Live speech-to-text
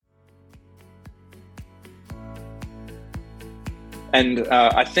And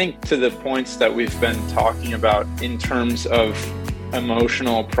I think to the points that we've been talking about in terms of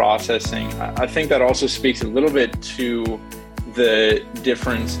emotional processing, I think that also speaks a little bit to the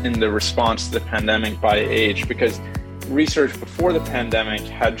difference in the response to the pandemic by age, because research before the pandemic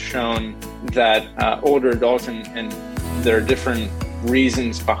had shown that older adults, and there are different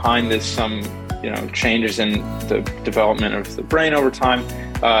reasons behind this, some changes in the development of the brain over time,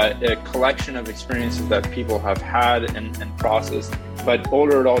 a collection of experiences that people have had and processed. But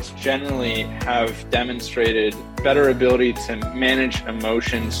older adults generally have demonstrated better ability to manage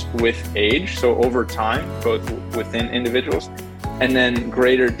emotions with age, so over time, both within individuals, and then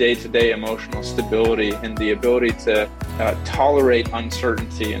greater day-to-day emotional stability and the ability to tolerate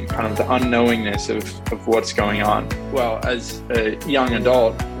uncertainty and kind of the unknowingness of what's going on. Well, as a young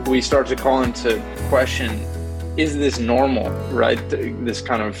adult, we start to call into question, is this normal, right? This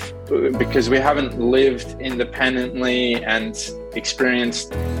kind of, because we haven't lived independently and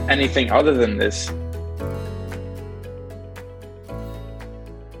experienced anything other than this.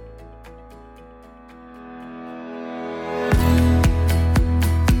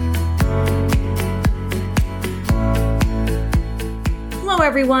 Hello,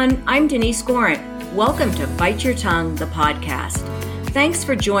 everyone. I'm Denise Gorant. Welcome to Bite Your Tongue, the podcast. Thanks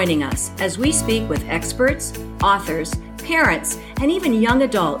for joining us as we speak with experts, authors, parents, and even young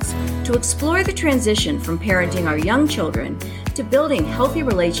adults to explore the transition from parenting our young children to building healthy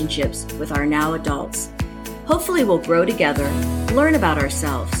relationships with our now adults. Hopefully we'll grow together, learn about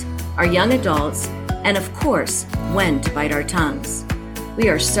ourselves, our young adults, and of course, when to bite our tongues. We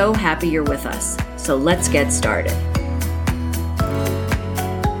are so happy you're with us, so let's get started.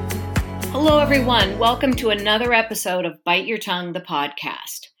 Hello, everyone. Welcome to another episode of Bite Your Tongue, the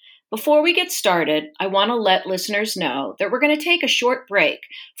podcast. Before we get started, I want to let listeners know that we're going to take a short break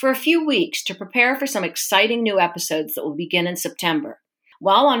for a few weeks to prepare for some exciting new episodes that will begin in September.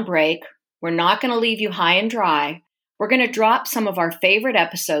 While on break, we're not going to leave you high and dry. We're going to drop some of our favorite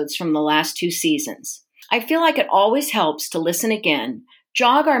episodes from the last 2 seasons. I feel like it always helps to listen again,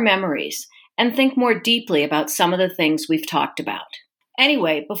 jog our memories, and think more deeply about some of the things we've talked about.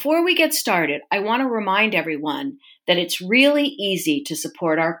 Anyway, before we get started, I want to remind everyone that it's really easy to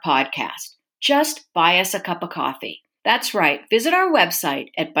support our podcast. Just buy us a cup of coffee. That's right. Visit our website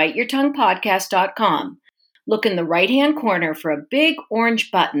at biteyourtonguepodcast.com. Look in the right-hand corner for a big orange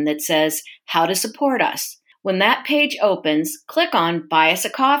button that says How to Support Us. When that page opens, click on Buy Us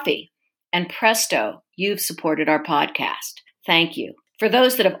a Coffee, and presto, you've supported our podcast. Thank you. For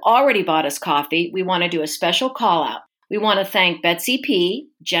those that have already bought us coffee, we want to do a special call out. We want to thank Betsy P.,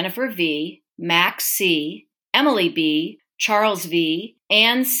 Jennifer V., Max C., Emily B., Charles V.,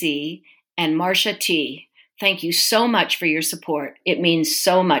 Ann C., and Marcia T. Thank you so much for your support. It means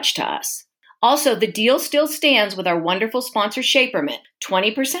so much to us. Also, the deal still stands with our wonderful sponsor, Shapermint.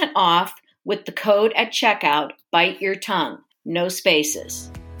 20% off with the code at checkout, Bite Your Tongue. No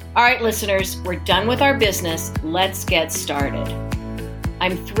spaces. All right, listeners, we're done with our business. Let's get started.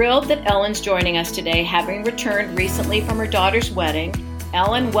 I'm thrilled that Ellen's joining us today, having returned recently from her daughter's wedding.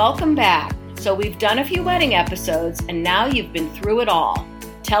 Ellen, welcome back. So we've done a few wedding episodes, and now you've been through it all.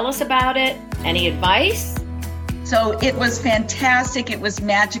 Tell us about it. Any advice? So it was fantastic. It was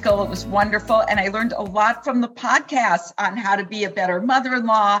magical. It was wonderful. And I learned a lot from the podcast on how to be a better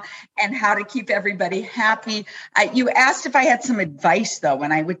mother-in-law and how to keep everybody happy. You asked if I had some advice, though,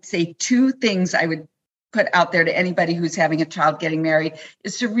 and I would say 2 things I would put out there to anybody who's having a child getting married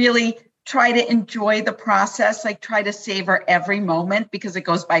is to really try to enjoy the process, like try to savor every moment because it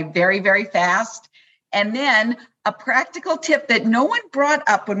goes by very, very fast. And then a practical tip that no one brought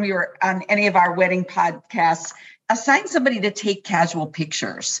up when we were on any of our wedding podcasts, assign somebody to take casual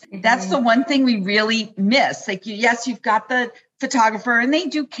pictures. Mm-hmm. That's the one thing we really miss. Like, yes, you've got the photographer and they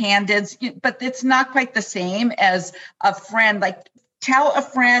do candids, but it's not quite the same as a friend. Like, tell a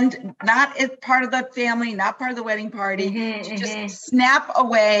friend, not as part of the family, not part of the wedding party, to just snap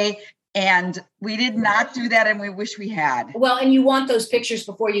away. And we did not do that, and we wish we had. Well, and you want those pictures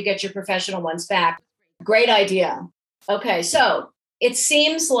before you get your professional ones back. Great idea. Okay, so it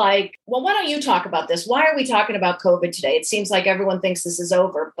seems like, well, why don't you talk about this? Why are we talking about COVID today? It seems like everyone thinks this is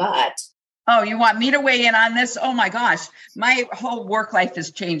over, but... Oh, you want me to weigh in on this? Oh my gosh, my whole work life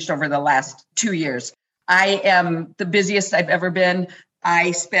has changed over the last 2 years. I am the busiest I've ever been.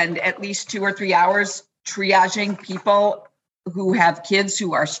 I spend at least 2 or 3 hours triaging people who have kids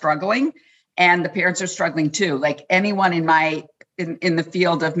who are struggling, and the parents are struggling too. Like anyone in the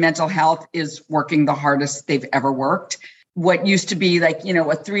field of mental health is working the hardest they've ever worked. What used to be like, a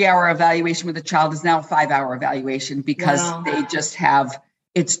 3-hour evaluation with a child is now a 5-hour evaluation because they just have,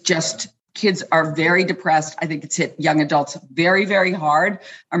 it's just kids are very depressed. I think it's hit young adults very, very hard,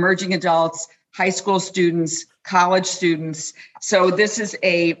 emerging adults, high school students, college students. So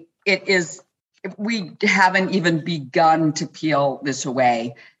we haven't even begun to peel this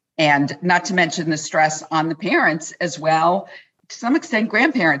away. And not to mention the stress on the parents as well, to some extent,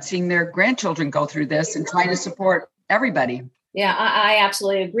 grandparents seeing their grandchildren go through this and trying to support everybody. Yeah, I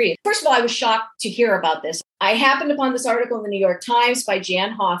absolutely agree. First of all, I was shocked to hear about this. I happened upon this article in the New York Times by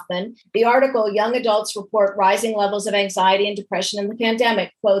Jan Hoffman. The article, Young Adults Report Rising Levels of Anxiety and Depression in the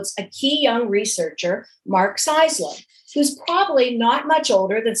Pandemic, quotes a key young researcher, Mark Seisler, who's probably not much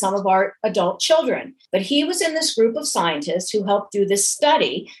older than some of our adult children. But he was in this group of scientists who helped do this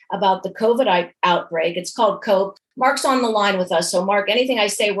study about the COVID outbreak. It's called COPE. Mark's on the line with us. So Mark, anything I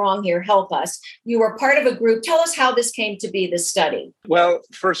say wrong here, help us. You were part of a group. Tell us how this came to be, this study. Well,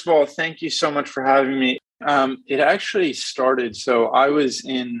 first of all, thank you so much for having me. It actually started, so I was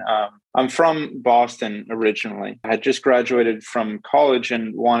I'm from Boston originally. I had just graduated from college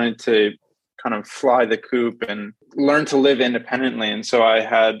and wanted to kind of fly the coop and learn to live independently. And so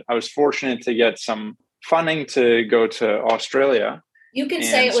I was fortunate to get some funding to go to Australia. You can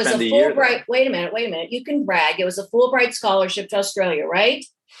say it was a Fulbright. Wait a minute. You can brag. It was a Fulbright scholarship to Australia, right?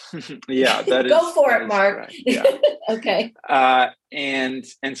 Yeah, that is. Go for it, Mark. Yeah. Okay. And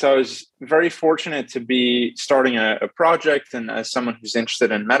so I was very fortunate to be starting a project. And as someone who's interested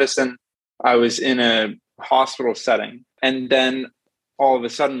in medicine, I was in a hospital setting. And then all of a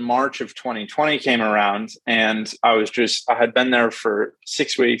sudden, March of 2020 came around, and I had been there for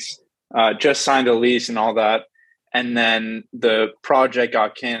 6 weeks, just signed a lease and all that. And then the project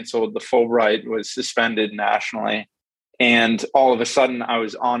got canceled. The Fulbright was suspended nationally. And all of a sudden I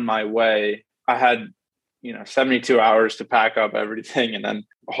was on my way. I had, 72 hours to pack up everything and then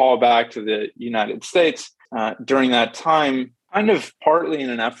haul back to the United States. During that time, kind of partly in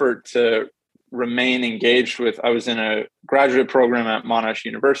an effort to remain engaged I was in a graduate program at Monash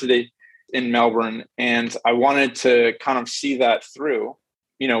University in Melbourne, and I wanted to kind of see that through.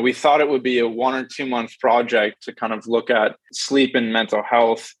 We thought it would be a 1 or 2 month project to kind of look at sleep and mental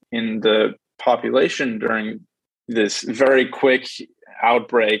health in the population during this very quick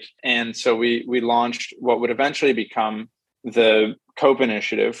outbreak. And so we launched what would eventually become the COPE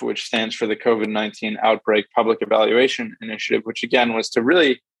initiative, which stands for the COVID-19 Outbreak Public Evaluation Initiative, which again was to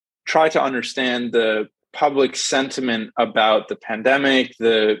really try to understand the public sentiment about the pandemic,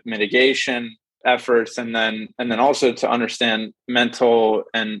 the mitigation efforts, and then also to understand mental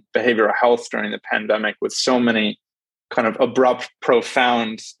and behavioral health during the pandemic, with so many kind of abrupt,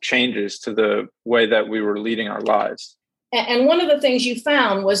 profound changes to the way that we were leading our lives. And one of the things you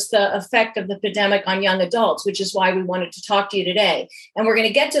found was the effect of the pandemic on young adults, which is why we wanted to talk to you today. And we're going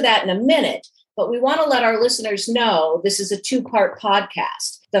to get to that in a minute, but we want to let our listeners know this is a 2-part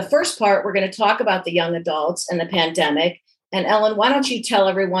podcast. The first part, we're going to talk about the young adults and the pandemic. And Ellen, why don't you tell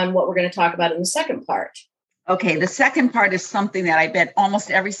everyone what we're going to talk about in the second part? Okay, the second part is something that I bet almost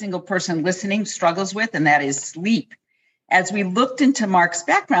every single person listening struggles with, and that is sleep. As we looked into Mark's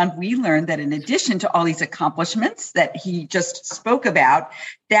background, we learned that in addition to all these accomplishments that he just spoke about,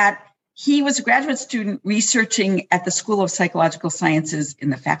 that he was a graduate student researching at the School of Psychological Sciences in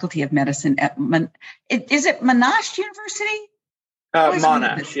the Faculty of Medicine at is it Monash University?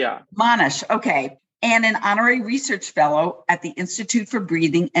 Monash, yeah. Monash, okay. And an honorary research fellow at the Institute for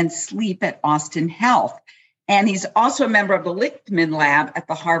Breathing and Sleep at Austin Health. And he's also a member of the Lichtman Lab at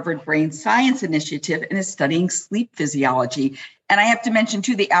the Harvard Brain Science Initiative and is studying sleep physiology. And I have to mention,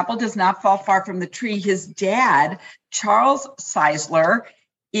 too, the apple does not fall far from the tree. His dad, Charles Seisler,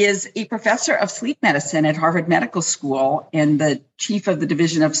 is a professor of sleep medicine at Harvard Medical School and the chief of the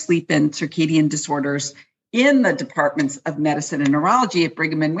Division of Sleep and Circadian Disorders in the departments of medicine and neurology at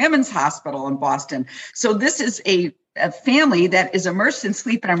Brigham and Women's Hospital in Boston. So this is a family that is immersed in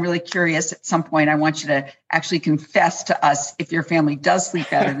sleep. And I'm really curious, at some point, I want you to actually confess to us if your family does sleep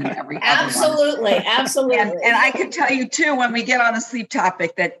better than every other one. Absolutely. And I can tell you, too, when we get on the sleep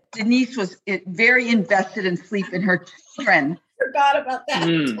topic, that Denise was very invested in sleep in her children. Forgot about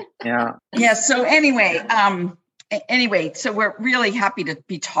that. Yeah. Yeah. So anyway, so we're really happy to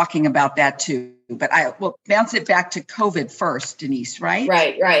be talking about that too. But I will bounce it back to COVID first, Denise, right?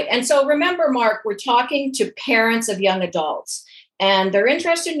 Right. And so remember, Mark, we're talking to parents of young adults, and they're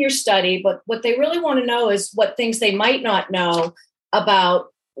interested in your study, but what they really want to know is what things they might not know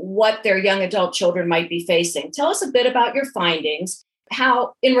about what their young adult children might be facing. Tell us a bit about your findings,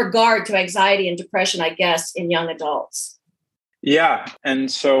 how in regard to anxiety and depression, I guess, in young adults. Yeah. And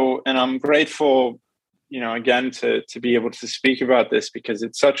I'm grateful, again, to be able to speak about this, because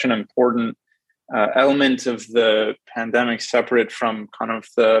it's such an important element of the pandemic, separate from kind of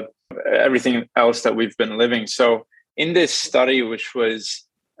the everything else that we've been living. So in this study, which was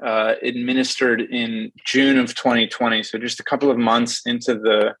administered in June of 2020, so just a couple of months into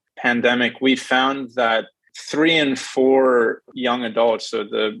the pandemic, we found that 3 in 4 young adults, so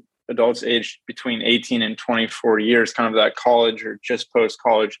the adults aged between 18 and 24 years, kind of that college or just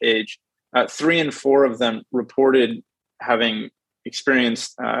post-college age, 3 in 4 of them reported having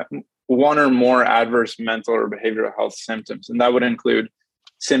experienced one or more adverse mental or behavioral health symptoms. And that would include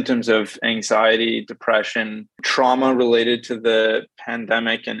symptoms of anxiety, depression, trauma related to the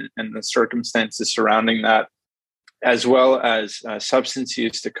pandemic and the circumstances surrounding that, as well as substance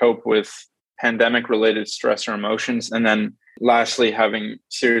use to cope with pandemic-related stress or emotions. And then lastly, having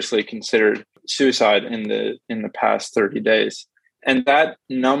seriously considered suicide in the past 30 days. And that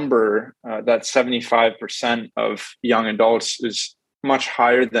number, that 75% of young adults, is much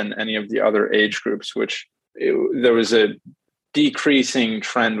higher than any of the other age groups, there was a decreasing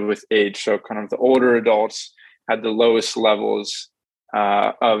trend with age. So kind of the older adults had the lowest levels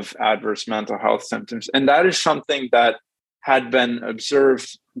of adverse mental health symptoms. And that is something that had been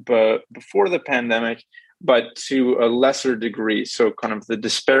observed before the pandemic, but to a lesser degree. So kind of the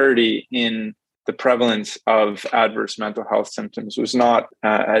disparity in the prevalence of adverse mental health symptoms was not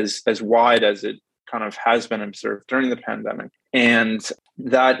as wide as it kind of has been observed during the pandemic. And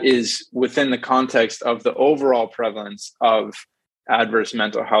that is within the context of the overall prevalence of adverse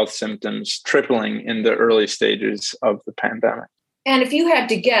mental health symptoms tripling in the early stages of the pandemic. And if you had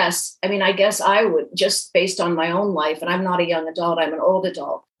to guess, I mean, I guess I would, just based on my own life, and I'm not a young adult, I'm an old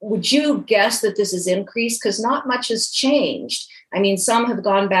adult. Would you guess that this has increased? Because not much has changed. I mean, some have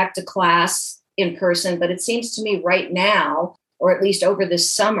gone back to class in person, but it seems to me right now, or at least over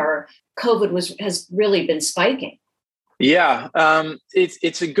this summer, COVID has really been spiking. Yeah,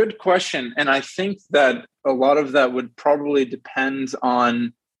 it's a good question. And I think that a lot of that would probably depend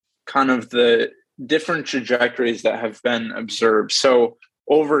on kind of the different trajectories that have been observed. So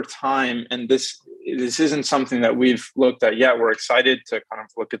over time, and this isn't something that we've looked at yet, we're excited to kind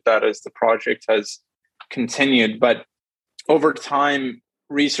of look at that as the project has continued. But over time,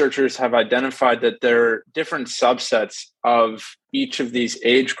 researchers have identified that there are different subsets of each of these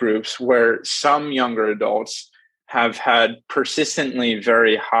age groups where some younger adults have had persistently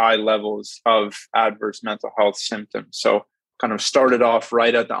very high levels of adverse mental health symptoms. So kind of started off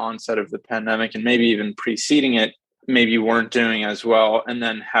right at the onset of the pandemic and maybe even preceding it, maybe weren't doing as well, and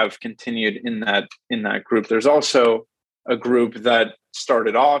then have continued in that group. There's also a group that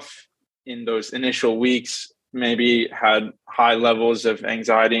started off in those initial weeks, maybe had high levels of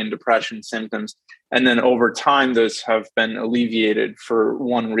anxiety and depression symptoms. And then over time, those have been alleviated for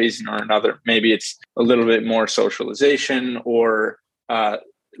one reason or another. Maybe it's a little bit more socialization or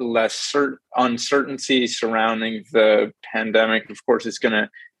less uncertainty surrounding the pandemic. Of course, it's going to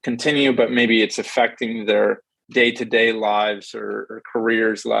continue, but maybe it's affecting their day-to-day lives or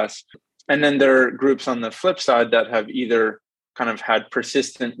careers less. And then there are groups on the flip side that have either kind of had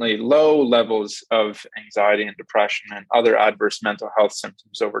persistently low levels of anxiety and depression and other adverse mental health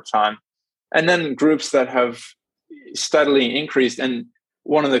symptoms over time. And then groups that have steadily increased. And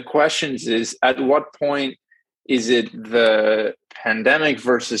one of the questions is, at what point is it the pandemic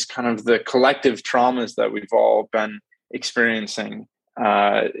versus kind of the collective traumas that we've all been experiencing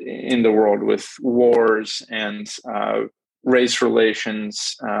in the world with wars and race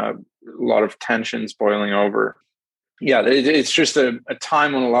relations, a lot of tensions boiling over? Yeah, it's just a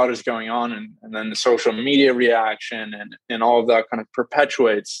time when a lot is going on, and then the social media reaction and all of that kind of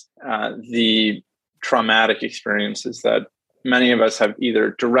perpetuates the traumatic experiences that many of us have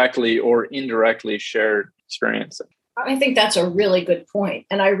either directly or indirectly shared experiencing. I think that's a really good point.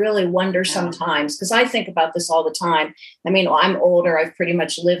 And I really wonder sometimes, because I think about this all the time. I mean, I'm older, I've pretty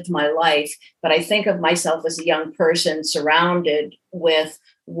much lived my life, but I think of myself as a young person surrounded with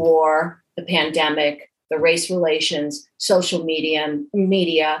war, the pandemic, the race relations, social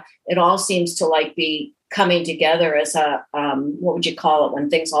media. It all seems to like be coming together as a, what would you call it when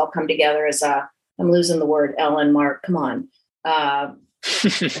things all come together as I'm losing the word, Ellen, Mark, come on. A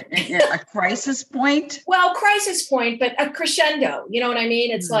crisis point? Well, crisis point, but a crescendo. You know what I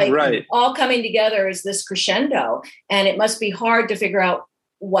mean? It's like all coming together as this crescendo, and it must be hard to figure out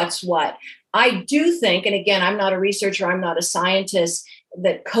what's what. I do think, and again, I'm not a researcher, I'm not a scientist,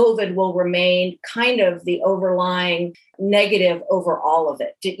 that COVID will remain kind of the overlying negative over all of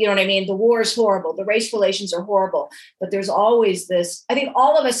it. You know what I mean? The war is horrible. The race relations are horrible. But there's always this, I think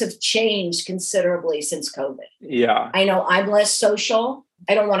all of us have changed considerably since COVID. Yeah. I know I'm less social.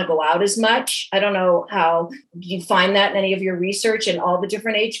 I don't want to go out as much. I don't know how you find that in any of your research in all the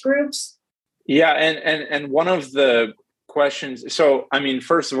different age groups. Yeah. And one of the questions. So, I mean,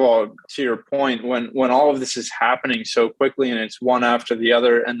 first of all, to your point, when all of this is happening so quickly and it's one after the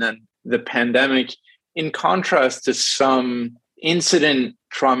other, and then the pandemic, in contrast to some incident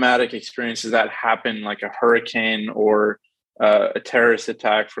traumatic experiences that happen, like a hurricane or a terrorist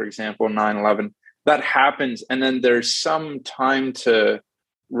attack, for example, 9/11, that happens, and then there's some time to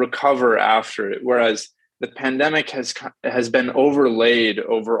recover after it. Whereas the pandemic has been overlaid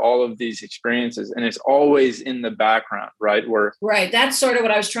over all of these experiences, and it's always in the background, right? Right. That's sort of what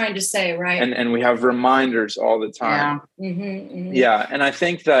I was trying to say, right? And we have reminders all the time. Yeah. Yeah. And I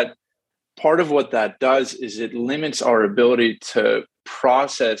think that part of what that does is it limits our ability to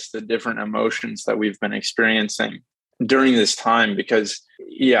process the different emotions that we've been experiencing during this time, because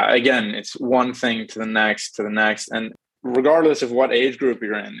again, it's one thing to the next, and regardless of what age group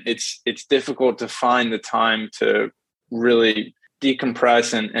you're in, it's difficult to find the time to really decompress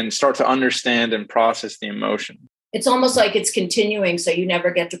and start to understand and process the emotion. It's almost like it's continuing, so you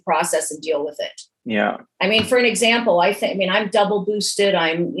never get to process and deal with it. Yeah. I mean, for an example, I'm double boosted.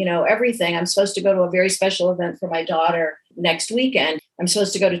 I'm, everything. I'm supposed to go to a very special event for my daughter next weekend. I'm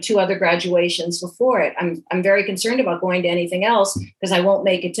supposed to go to 2 other graduations before it. I'm very concerned about going to anything else because I won't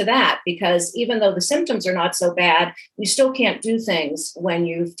make it to that, because even though the symptoms are not so bad, you still can't do things when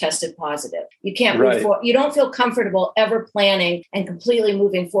you've tested positive. You can't move forward. You don't feel comfortable ever planning and completely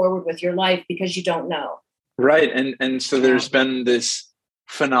moving forward with your life because you don't know. Right. And so there's been this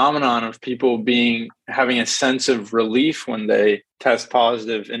phenomenon of people having a sense of relief when they test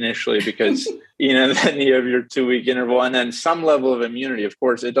positive initially, because then you have your 2-week interval and then some level of immunity. Of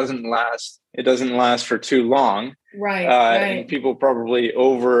course, it doesn't last for too long. Right. And people probably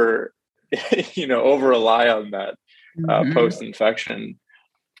over rely on that post-infection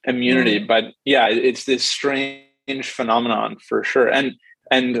immunity. But it's this strange phenomenon for sure. And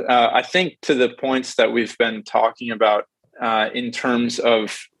I think to the points that we've been talking about in terms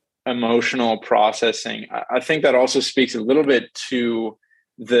of emotional processing, I think that also speaks a little bit to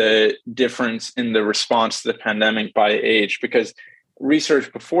the difference in the response to the pandemic by age, because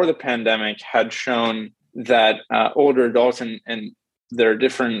research before the pandemic had shown that older adults, and there are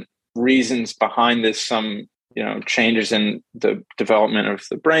different reasons behind this, some changes in the development of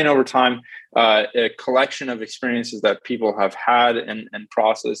the brain over time, a collection of experiences that people have had and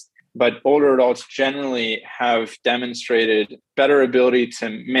processed. But older adults generally have demonstrated better ability to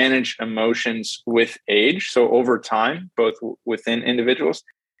manage emotions with age, so over time, both within individuals,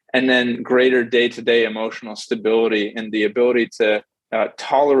 and then greater day-to-day emotional stability and the ability to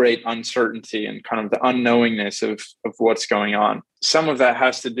tolerate uncertainty and kind of the unknowingness of what's going on. Some of that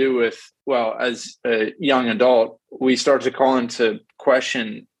has to do with, as a young adult, we start to call into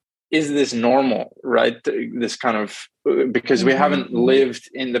question, is this normal, right? This kind of, because we haven't lived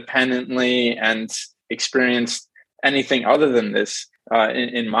independently and experienced anything other than this.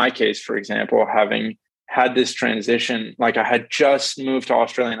 In my case, for example, having had this transition, like I had just moved to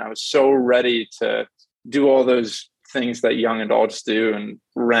Australia and I was so ready to do all those things that young adults do and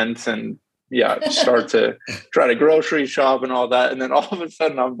rent and start to try to grocery shop and all that. And then all of a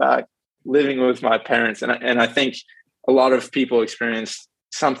sudden I'm back living with my parents. And I think a lot of people experience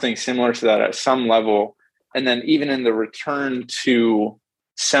something similar to that at some level. And then even in the return to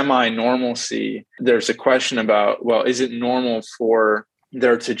semi-normalcy, there's a question about, is it normal for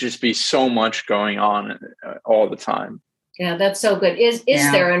there to just be so much going on all the time? Yeah, that's so good. Is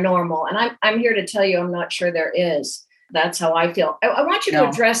there a normal? And I'm here to tell you, I'm not sure there is. That's how I feel. I want you to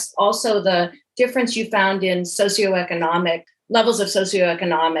address also the difference you found in socioeconomic levels of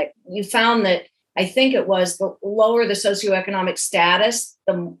socioeconomic. You found that, I think it was, the lower the socioeconomic status,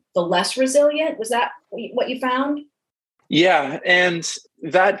 the less resilient. Was that what you found? Yeah, and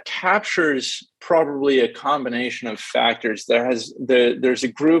that captures probably a combination of factors. There's a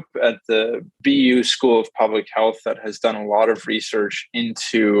group at the BU School of Public Health that has done a lot of research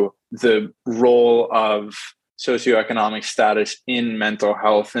into the role of socioeconomic status in mental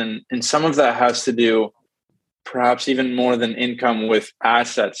health. And some of that has to do, perhaps even more than income, with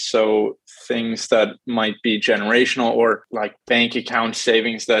assets. So things that might be generational, or like bank account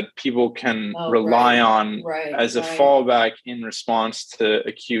savings that people can rely on as a fallback in response to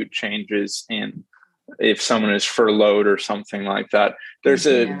acute changes in, if someone is furloughed or something like that. There's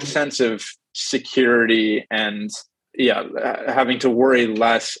a sense of security and having to worry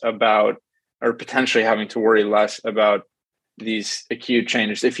less about, or potentially having to worry less about, these acute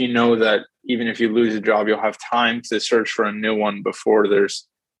changes. If you know that even if you lose a job, you'll have time to search for a new one before there's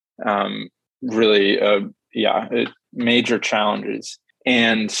really major challenges.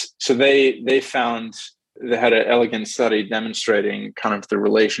 And so they found, they had an elegant study demonstrating kind of the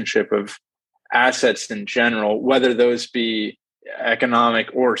relationship of assets in general, whether those be economic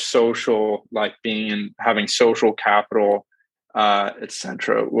or social, like having social capital,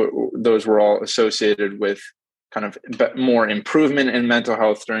 etc. Those were all associated with kind of more improvement in mental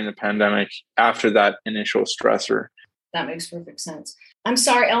health during the pandemic after that initial stressor. That makes perfect sense. I'm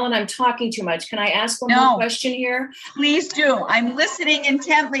sorry, Ellen, I'm talking too much. Can I ask one more question here? Please do. I'm listening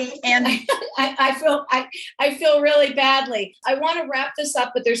intently, and I feel really badly. I want to wrap this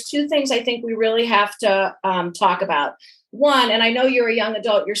up, but there's two things I think we really have to talk about. One, and I know you're a young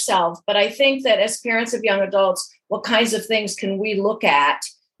adult yourself, but I think that as parents of young adults, what kinds of things can we look at?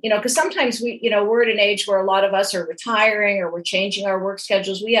 Because sometimes we're at an age where a lot of us are retiring or we're changing our work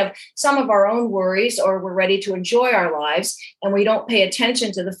schedules. We have some of our own worries, or we're ready to enjoy our lives, and we don't pay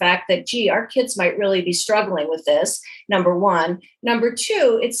attention to the fact that, our kids might really be struggling with this, number one. Number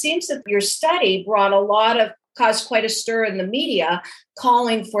two, it seems that your study caused quite a stir in the media,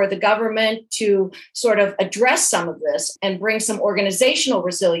 calling for the government to sort of address some of this and bring some organizational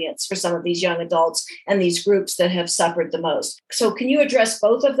resilience for some of these young adults and these groups that have suffered the most. So can you address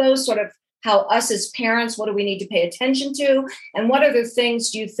both of those, sort of how us as parents, what do we need to pay attention to? And what other things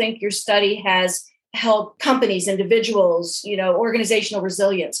do you think your study has helped companies, individuals, organizational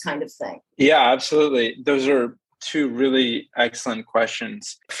resilience kind of thing? Yeah, absolutely. Those are two really excellent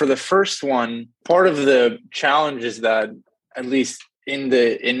questions. For the first one, part of the challenge is that, at least in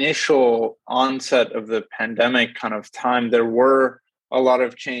the initial onset of the pandemic kind of time, there were a lot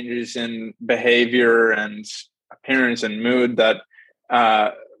of changes in behavior and appearance and mood that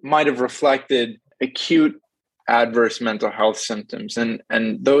might have reflected acute adverse mental health symptoms. And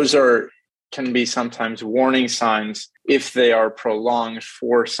those can be sometimes warning signs if they are prolonged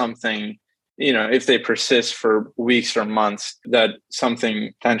for something, if they persist for weeks or months, that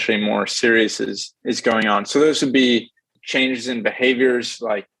something potentially more serious is going on. So those would be changes in behaviors,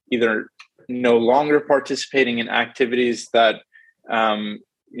 like either no longer participating in activities that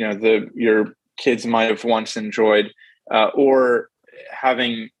your kids might have once enjoyed, or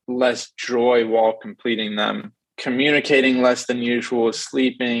having less joy while completing them, communicating less than usual,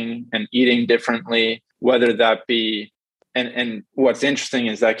 sleeping and eating differently, whether that be. And what's interesting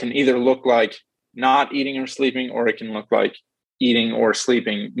is that can either look like not eating or sleeping, or it can look like eating or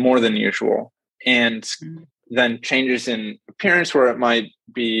sleeping more than usual. And then changes in appearance, where it might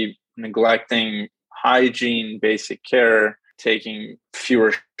be neglecting hygiene, basic care, taking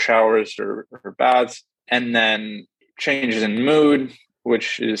fewer showers or baths. And then changes in mood,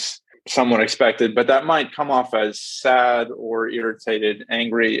 which is somewhat expected, but that might come off as sad or irritated,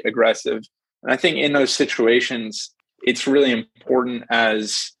 angry, aggressive. And I think in those situations, it's really important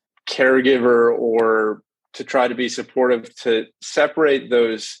as caregiver or to try to be supportive to separate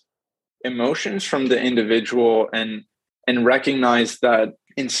those emotions from the individual and recognize that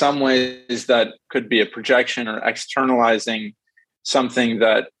in some ways that could be a projection or externalizing something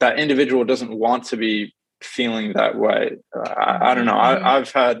that individual doesn't want to be feeling that way. I don't know.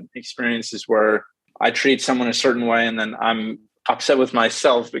 I've had experiences where I treat someone a certain way and then I'm upset with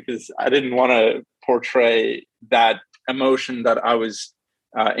myself because I didn't want to portray that emotion that I was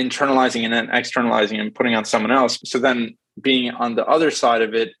internalizing and then externalizing and putting on someone else. So then being on the other side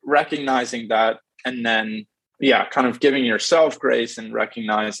of it, recognizing that, and then, kind of giving yourself grace and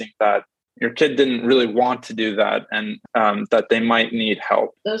recognizing that your kid didn't really want to do that and that they might need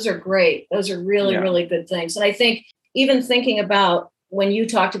help. Those are great. Those are really, really good things. And I think even thinking about when you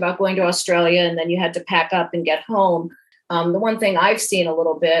talked about going to Australia and then you had to pack up and get home, the one thing I've seen a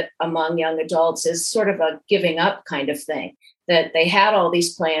little bit among young adults is sort of a giving up kind of thing, that they had all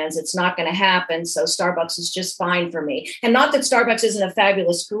these plans. It's not going to happen. So Starbucks is just fine for me. And not that Starbucks isn't a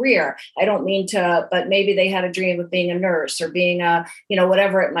fabulous career. I don't mean to, but maybe they had a dream of being a nurse or being a,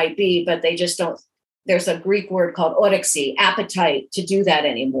 whatever it might be, but they just don't. There's a Greek word called orexia, appetite, to do that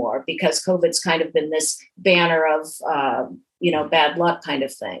anymore because COVID's kind of been this banner of, bad luck kind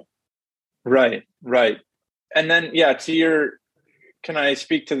of thing. Right. And then, can I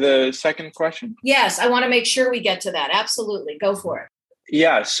speak to the second question? Yes, I want to make sure we get to that. Absolutely. Go for it.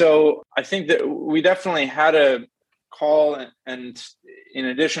 Yeah. So I think that we definitely had a call, and in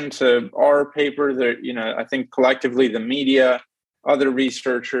addition to our paper, I think collectively the media, other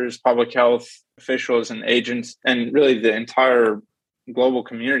researchers, public health officials and agents, and really the entire global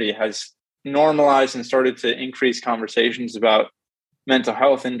community has normalized and started to increase conversations about mental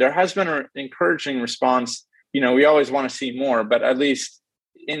health. And there has been an encouraging response. We always want to see more, but at least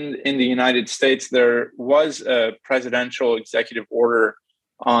in the United States, there was a presidential executive order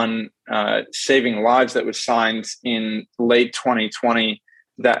on saving lives that was signed in late 2020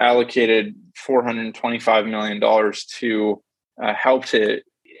 that allocated $425 million to help to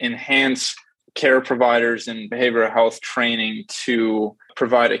enhance care providers and behavioral health training to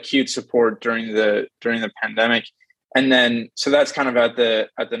provide acute support during the pandemic. And then, so that's kind of at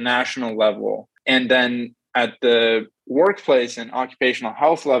the national level. And then at the workplace and occupational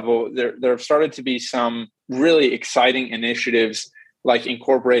health level, there have started to be some really exciting initiatives like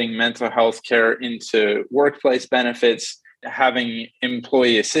incorporating mental health care into workplace benefits, having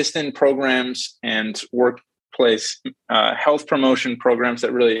employee assistance programs and workplace health promotion programs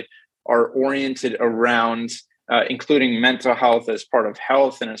that really are oriented around including mental health as part of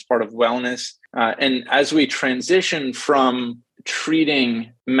health and as part of wellness. And as we transition from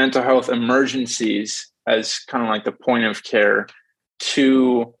treating mental health emergencies as kind of like the point of care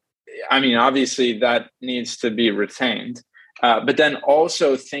to, I mean, obviously that needs to be retained. But then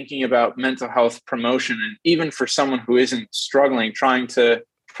also thinking about mental health promotion, and even for someone who isn't struggling, trying to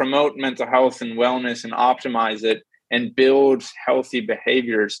promote mental health and wellness and optimize it and build healthy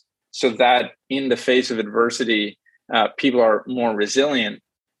behaviors so that in the face of adversity, people are more resilient.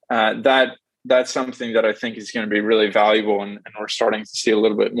 That's something that I think is going to be really valuable, and we're starting to see a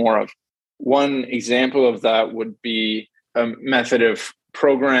little bit more of. One example of that would be a method of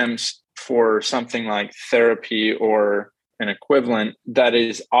programs for something like therapy or an equivalent that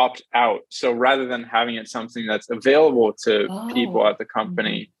is opt out. So rather than having it something that's available to people at the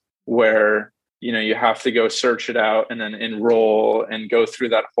company where, you know, you have to go search it out and then enroll and go through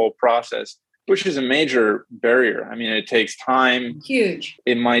that whole process, which is a major barrier. I mean, it takes time. Huge.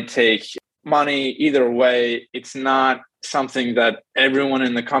 It might take money. Either way, it's not something that everyone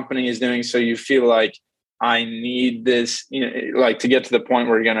in the company is doing. So you feel like, I need this, you know, like to get to the point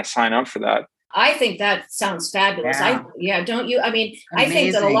where you're going to sign up for that. I think that sounds fabulous. Don't you? I mean, amazing. I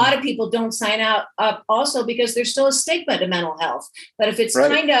think that a lot of people don't sign up also because there's still a stigma to mental health. But if it's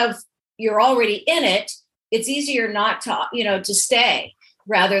kind of, you're already in it, it's easier not to, you know, to stay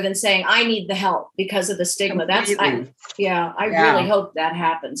rather than saying, I need the help because of the stigma. Completely. I really hope that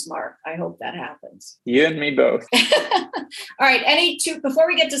happens, Mark. I hope that happens. You and me both. All right. Before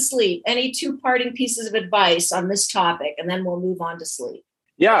we get to sleep, any two parting pieces of advice on this topic, and then we'll move on to sleep.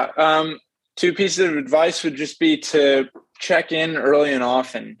 Yeah. Two pieces of advice would just be to check in early and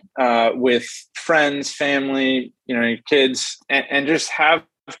often with friends, family, you know, kids, and just have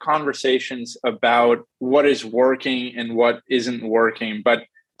conversations about what is working and what isn't working,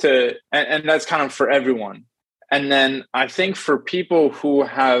 and that's kind of for everyone. And then I think for people who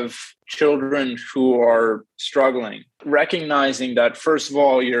have children who are struggling, recognizing that, first of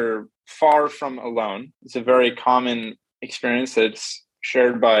all, you're far from alone. It's a very common experience that's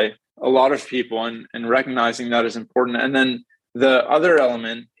shared by a lot of people, and recognizing that is important. And then the other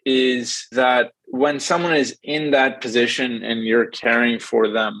element is that when someone is in that position and you're caring for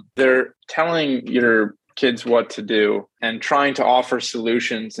them, they're telling your kids what to do and trying to offer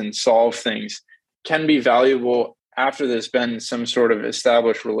solutions and solve things can be valuable after there's been some sort of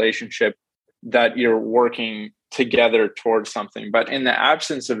established relationship that you're working together towards something. But in the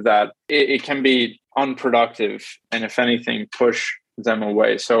absence of that, it can be unproductive and, if anything, push them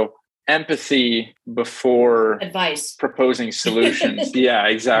away. So empathy before advice, proposing solutions. Yeah,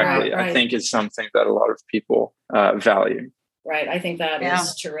 exactly. Right. I think is something that a lot of people value. Right. I think that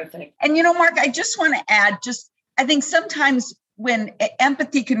is terrific. And, you know, Mark, I just want to add, I think sometimes when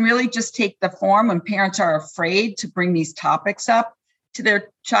empathy can really just take the form when parents are afraid to bring these topics up to their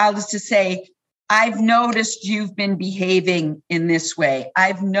child is to say, I've noticed you've been behaving in this way.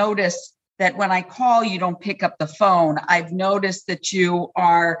 I've noticed that when I call, you don't pick up the phone. I've noticed that you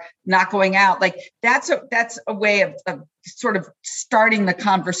are not going out. Like that's a way of sort of starting the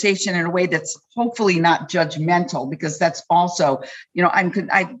conversation in a way that's hopefully not judgmental, because that's also, you know, I'm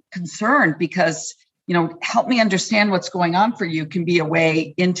concerned because, you know, help me understand what's going on for you can be a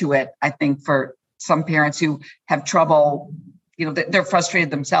way into it. I think for some parents who have trouble, you know, they're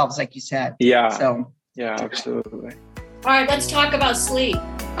frustrated themselves, like you said. Yeah. So yeah, absolutely. All right, let's talk about sleep,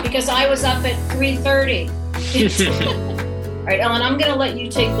 because I was up at 3:30. All right, Ellen, I'm going to let you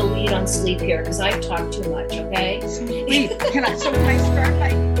take the lead on sleep here because I've talked too much, okay? Sleep. Can I start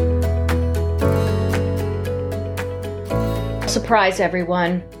by... Surprise,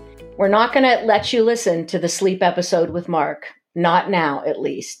 everyone. We're not going to let you listen to the sleep episode with Mark. Not now, at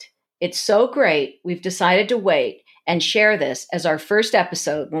least. It's so great, we've decided to wait and share this as our first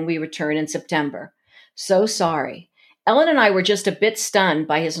episode when we return in September. So sorry. Ellen and I were just a bit stunned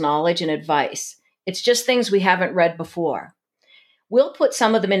by his knowledge and advice. It's just things we haven't read before. We'll put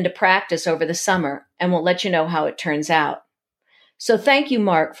some of them into practice over the summer, and we'll let you know how it turns out. So thank you,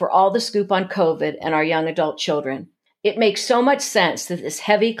 Mark, for all the scoop on COVID and our young adult children. It makes so much sense that this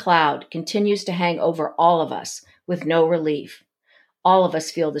heavy cloud continues to hang over all of us with no relief. All of us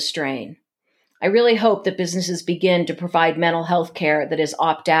feel the strain. I really hope that businesses begin to provide mental health care that is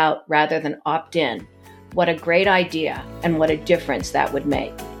opt-out rather than opt-in. What a great idea, and what a difference that would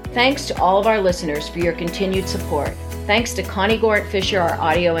make. Thanks to all of our listeners for your continued support. Thanks to Connie Gorant-Fisher, our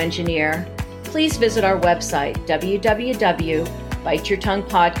audio engineer. Please visit our website,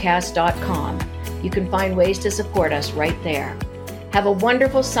 www.biteyourtonguepodcast.com. You can find ways to support us right there. Have a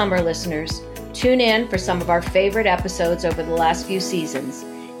wonderful summer, listeners. Tune in for some of our favorite episodes over the last few seasons.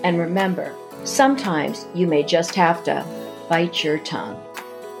 And remember, sometimes you may just have to bite your tongue.